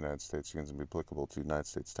 earning money in the United States is going to be applicable to the United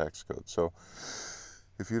States tax code. So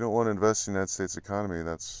if you don't want to invest in the United States economy,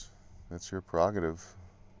 that's your prerogative.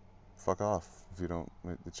 Fuck off. If you don't,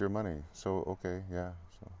 it's your money. So okay, yeah.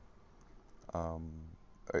 So,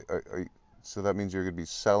 so that means you're going to be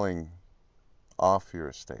selling off your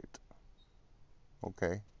estate.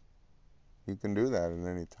 Okay. You can do that at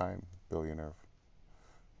any time, billionaire.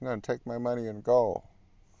 I'm going to take my money and go.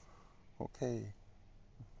 Okay.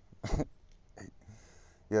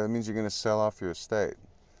 Yeah, that means you're going to sell off your estate.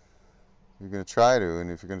 You're going to try to,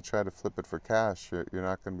 and if you're going to try to flip it for cash, you're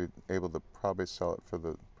not going to be able to probably sell it for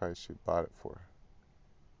the price you bought it for.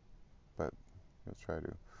 But you'll try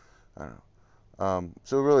to. I don't know.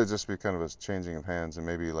 So it'll really just be kind of a changing of hands, and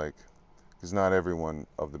maybe like, because not everyone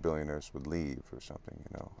of the billionaires would leave or something,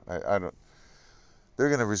 you know. I don't. They're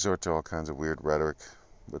going to resort to all kinds of weird rhetoric,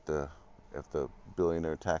 but if the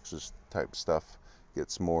billionaire taxes type stuff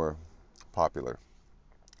gets more popular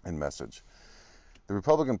in message, the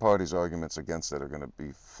Republican Party's arguments against it are going to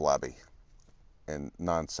be flabby and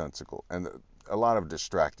nonsensical and a lot of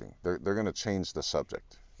distracting. They're going to change the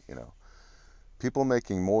subject, you know. People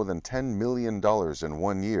making more than $10 million in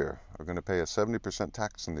 1 year are going to pay a 70%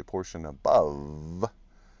 tax on the portion above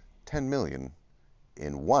 $10 million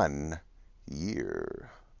in 1 year.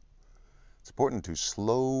 It's important to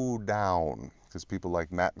slow down because people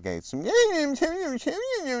like Matt Gaetz,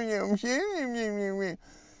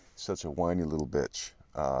 such a whiny little bitch.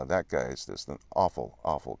 That guy is just an awful,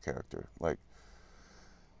 awful character. Like,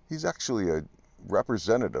 he's actually a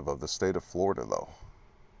representative of the state of Florida, though.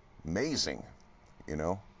 Amazing, you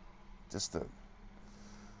know? Just a...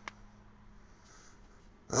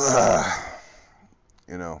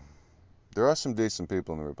 you know, there are some decent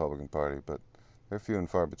people in the Republican Party, but they're few and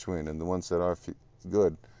far between, and the ones that are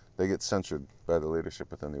good, they get censored by the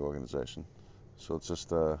leadership within the organization. So it's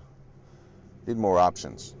just need more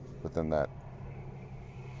options within that,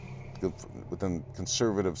 within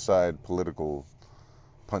conservative side political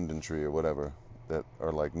punditry or whatever, that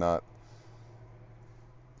are like not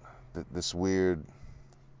this weird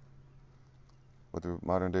what the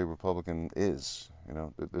modern day Republican is. You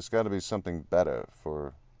know, there's got to be something better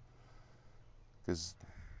for, because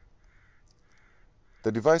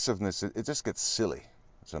the divisiveness, it just gets silly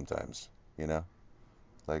sometimes, you know?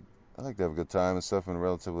 Like, I like to have a good time and stuff, and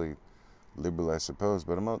relatively liberal, I suppose,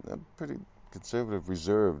 but I'm pretty conservative.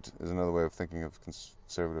 Reserved is another way of thinking of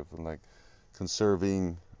conservative, and like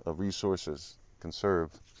conserving of resources. Conserve.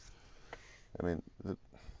 I mean,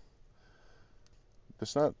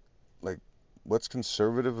 it's not like, what's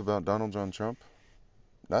conservative about Donald John Trump?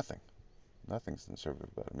 Nothing. Nothing's conservative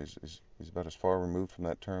about him. He's about as far removed from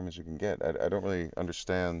that term as you can get. I don't really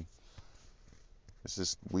understand. It's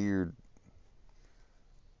this weird,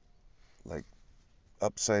 like,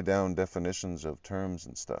 upside down definitions of terms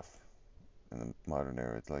and stuff in the modern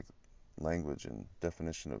era. It's like language and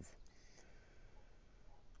definition of,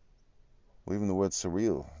 well, even the word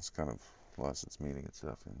surreal has kind of lost its meaning and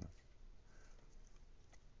stuff. And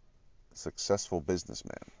successful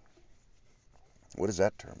businessman. What does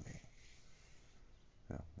that term mean?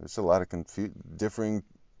 There's a lot of differing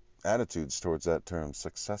attitudes towards that term,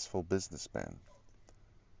 successful businessman.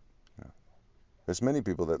 There's many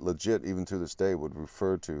people that legit, even to this day, would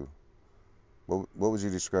refer to, what would you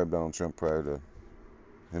describe Donald Trump prior to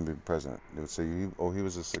him being president? They would say, he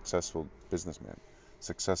was a successful businessman,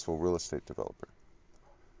 successful real estate developer.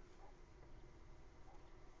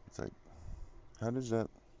 It's like, how does that,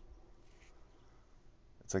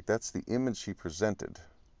 it's like that's the image he presented.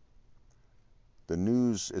 The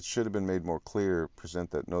news, it should have been made more clear,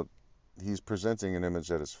 present that, no, he's presenting an image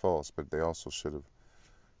that is false, but they also should have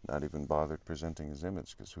not even bothered presenting his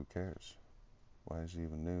image, because who cares? Why is he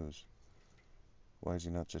even news? Why is he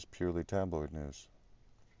not just purely tabloid news?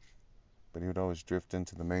 But he would always drift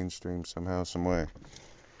into the mainstream somehow, some way.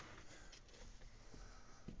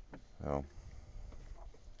 So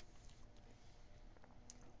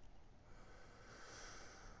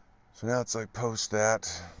now it's like post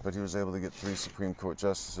that, but he was able to get 3 Supreme Court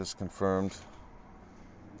justices confirmed.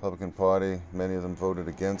 Republican Party, many of them voted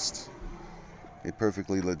against a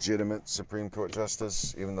perfectly legitimate Supreme Court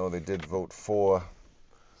justice, even though they did vote for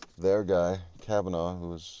their guy, Kavanaugh, who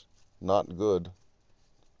was not good,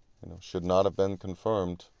 should not have been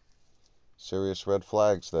confirmed. Serious red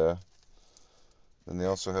flags there. Then they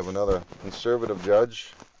also have another conservative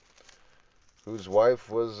judge whose wife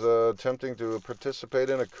was attempting to participate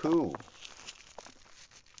in a coup.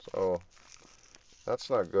 So that's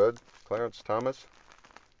not good. Clarence Thomas,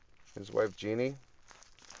 his wife Jeannie.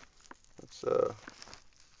 It's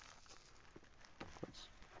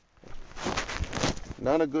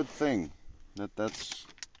not a good thing that's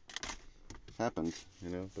happened,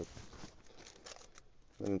 but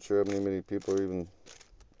I'm not sure how many people are even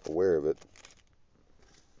aware of it.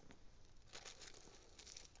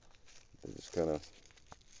 They just kind of,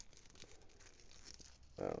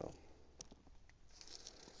 I don't know.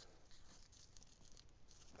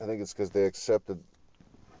 I think it's because they accepted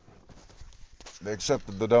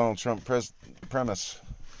the Donald Trump premise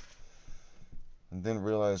and didn't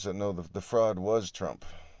realize that, no, the fraud was Trump.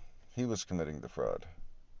 He was committing the fraud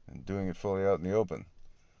and doing it fully out in the open.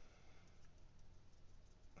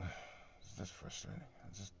 It's just frustrating.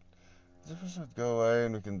 Just go away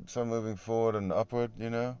and we can start moving forward and upward,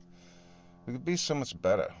 We could be so much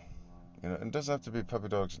better. It doesn't have to be puppy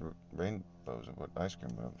dogs and rainbows or what, ice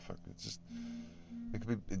cream, whatever the fuck. It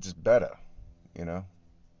could be just better,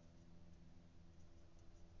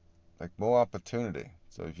 Like more opportunity.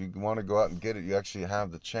 So if you want to go out and get it, you actually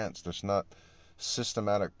have the chance. There's not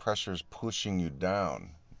systematic pressures pushing you down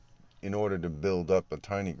in order to build up a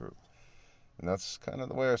tiny group. And that's kind of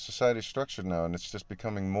the way our society is structured now, and it's just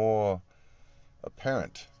becoming more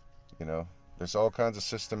apparent, There's all kinds of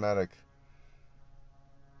systematic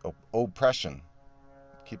oppression,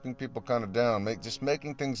 keeping people kind of down,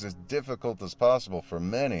 making things as difficult as possible for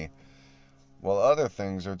many, while other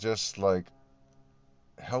things are just like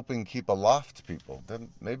helping keep aloft people that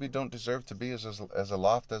maybe don't deserve to be as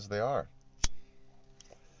aloft as they are.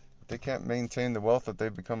 If they can't maintain the wealth that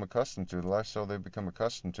they've become accustomed to, the lifestyle they've become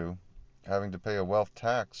accustomed to, having to pay a wealth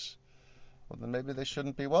tax, well, then maybe they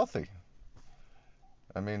shouldn't be wealthy.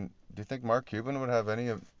 I mean, do you think Mark Cuban would have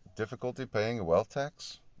any difficulty paying a wealth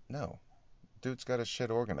tax? No. Dude's got his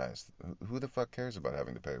shit organized. Who the fuck cares about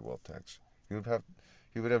having to pay a wealth tax? He would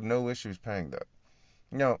have no issues paying that.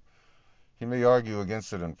 He may argue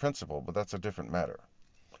against it in principle, but that's a different matter.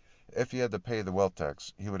 If he had to pay the wealth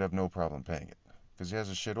tax, he would have no problem paying it because he has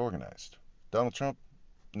his shit organized. Donald Trump,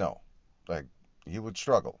 no. Like, he would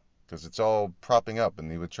struggle because it's all propping up,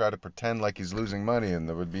 and he would try to pretend like he's losing money, and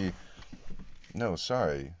there would be, no,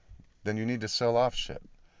 sorry, then you need to sell off shit.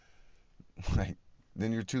 Like,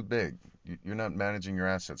 then you're too big. You're not managing your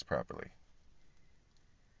assets properly.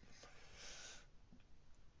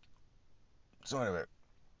 So anyway,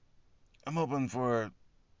 I'm hoping for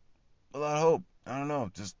a lot of hope. I don't know,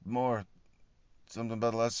 just more. Something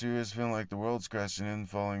about the last 2 years feeling like the world's crashing in,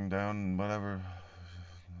 falling down, and whatever.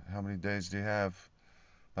 How many days do you have?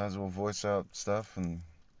 Might as well voice out stuff and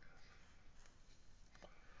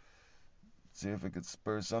see if it could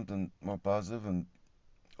spur something more positive, and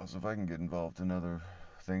also if I can get involved in other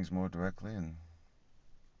things more directly. And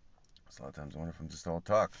a lot of times I wonder if I'm just all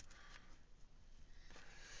talk.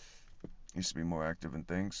 Used to be more active in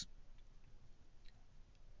things,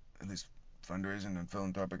 at least fundraising and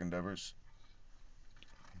philanthropic endeavors,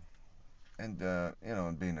 and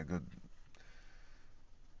and being a good,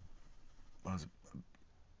 well, was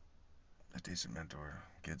a decent mentor,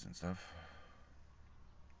 kids and stuff.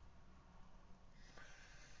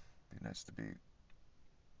 Be nice to be,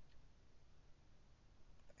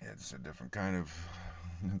 yeah, just a different kind of,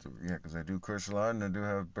 yeah, because I do curse a lot and I do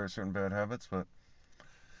have certain bad habits, but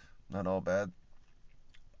not all bad.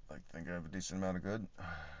 I like to think I have a decent amount of good.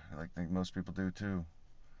 I like to think most people do too.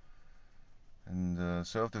 And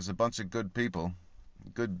so if there's a bunch of good people,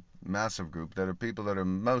 good massive group that are people that are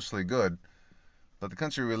mostly good, but the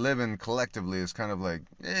country we live in collectively is kind of like,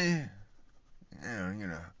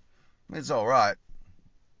 it's all right.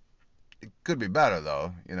 It could be better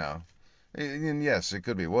though, And yes, it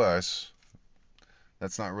could be worse.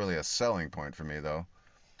 That's not really a selling point for me though.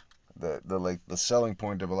 The selling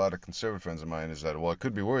point of a lot of conservative friends of mine is that, well, it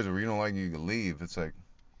could be worse, or you don't like it, you can leave. It's like,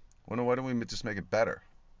 well, why don't we just make it better?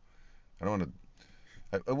 I don't want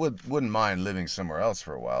to. Wouldn't mind living somewhere else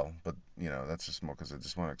for a while, but that's just more because I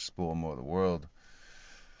just want to explore more of the world.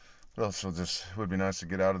 But also, just would be nice to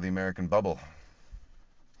get out of the American bubble.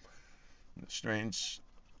 The strange,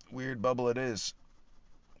 weird bubble it is,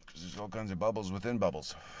 because there's all kinds of bubbles within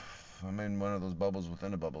bubbles. I'm in one of those bubbles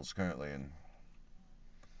within the bubbles currently, and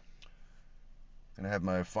gonna have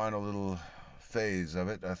my final little phase of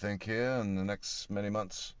it, I think, here in the next many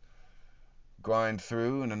months. Grind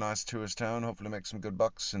through in a nice tourist town, hopefully make some good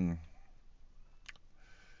bucks, and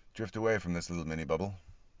drift away from this little mini bubble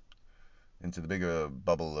into the bigger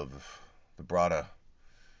bubble of the broader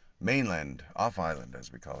mainland, off island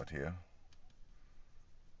as we call it here.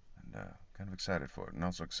 And kind of excited for it, and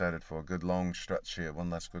also excited for a good long stretch here,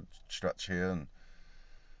 one last good stretch here, and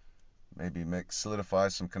maybe solidify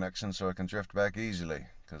some connections so I can drift back easily,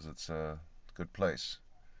 because it's a good place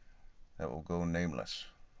that will go nameless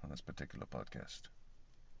on this particular podcast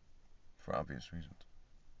for obvious reasons.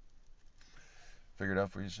 Figure it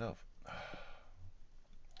out for yourself.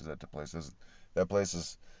 Because that place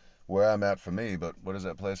is where I'm at for me, but what is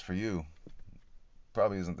that place for you?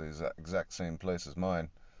 Probably isn't the exact same place as mine.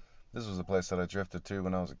 This was a place that I drifted to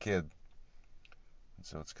when I was a kid, and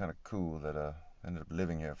so it's kind of cool that I ended up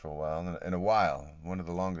living here for a while, one of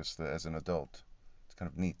the longest as an adult. It's kind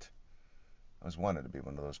of neat. I always wanted to be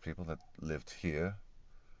one of those people that lived here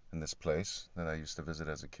in this place that I used to visit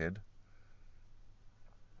as a kid.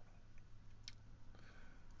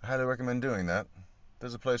 I highly recommend doing that. If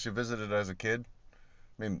there's a place you visited as a kid,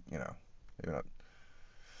 I mean, maybe not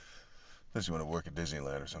unless you want to work at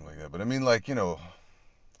Disneyland or something like that, but I mean, like,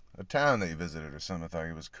 a town that you visited or something. I thought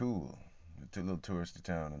it was cool. A little touristy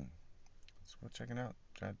town, and it's worth checking out.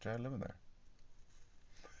 Try living there.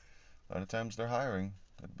 A lot of times they're hiring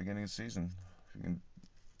at the beginning of the season. If you can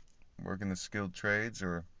work in the skilled trades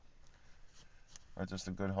or are just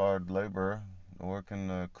a good hard laborer or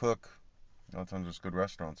can cook. A lot of times there's good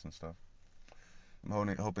restaurants and stuff.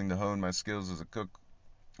 I'm hoping to hone my skills as a cook.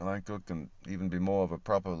 I like cook and even be more of a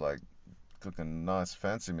proper, like, cooking nice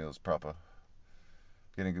fancy meals proper.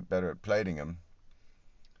 Getting better at plating them.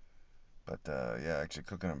 But yeah, actually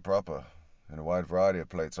cooking them proper in a wide variety of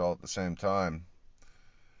plates all at the same time.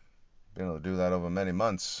 Being able to do that over many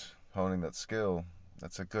months, honing that skill,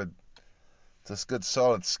 it's a good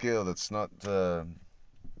solid skill that's not,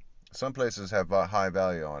 some places have high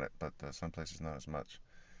value on it, but some places not as much.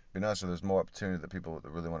 It'd be nice if there's more opportunity that people that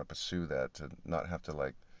really want to pursue that, to not have to,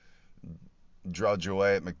 like, drudge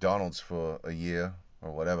away at McDonald's for a year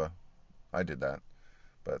or whatever. I did that,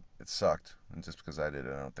 but it sucked, and just because I did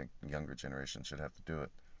it, I don't think the younger generation should have to do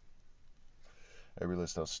it. I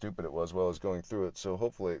realized how stupid it was while I was going through it, so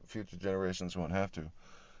hopefully future generations won't have to.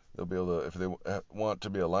 They'll be able to, if they want to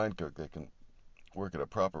be a line cook, they can work at a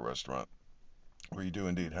proper restaurant where you do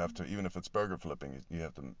indeed have to, even if it's burger flipping, you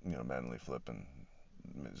have to, manually flip, and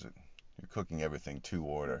you're cooking everything to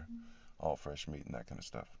order, all fresh meat and that kind of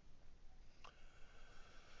stuff.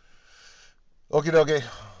 Okie dokie,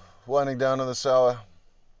 winding down to this hour.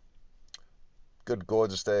 Good,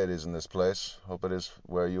 gorgeous day it is in this place. Hope it is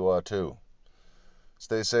where you are too.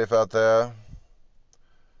 Stay safe out there.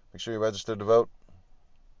 Make sure you register to vote.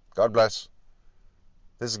 God bless.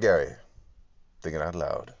 This is Gary, thinking out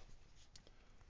loud.